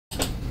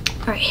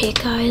Alright, hey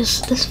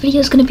guys, this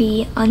video is gonna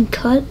be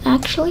uncut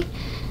actually,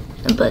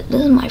 but this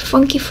is my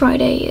Funky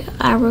Friday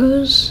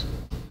arrows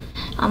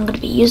I'm gonna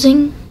be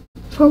using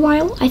for a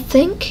while, I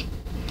think.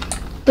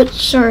 But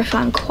sorry if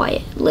I'm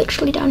quiet.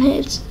 Literally down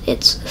here,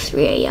 it's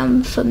 3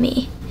 AM for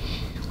me.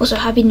 Also,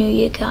 Happy New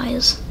Year,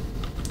 guys.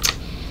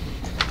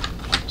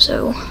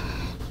 So,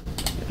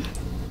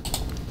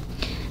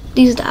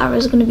 these are the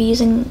arrows I'm gonna be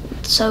using.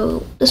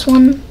 So, this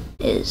one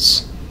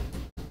is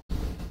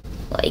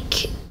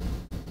like,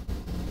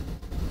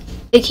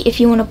 if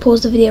you want to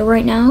pause the video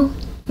right now,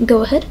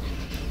 go ahead.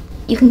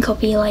 You can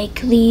copy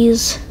like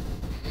these,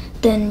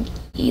 then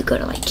you go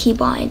to like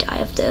keybind. I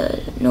have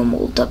the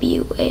normal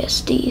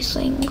WASD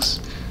things.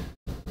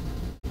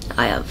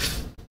 I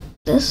have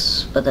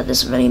this, but that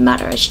doesn't really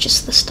matter, it's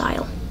just the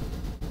style.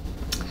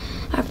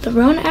 I have the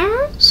run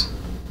arrows,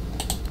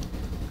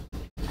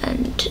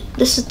 and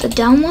this is the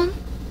down one.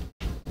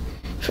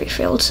 Feel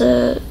free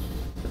to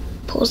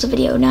pause the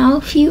video now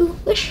if you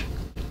wish.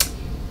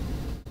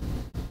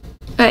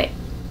 Alright,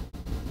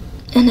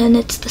 and then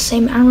it's the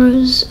same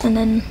arrows, and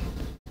then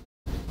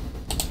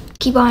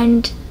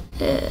keybind.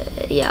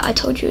 Yeah, I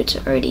told you it's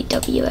already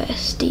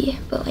WASD,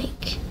 but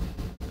like,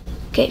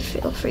 okay,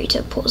 feel free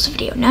to pause the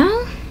video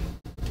now.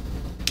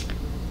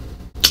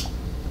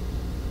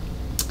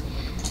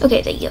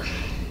 Okay, there you go.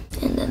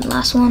 And then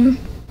last one,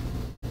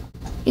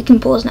 you can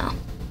pause now.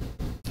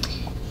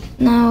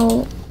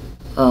 Now,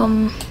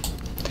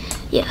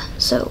 yeah,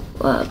 so,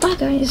 bye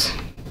guys.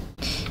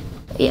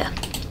 Yeah,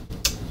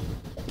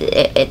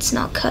 it's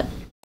not cut.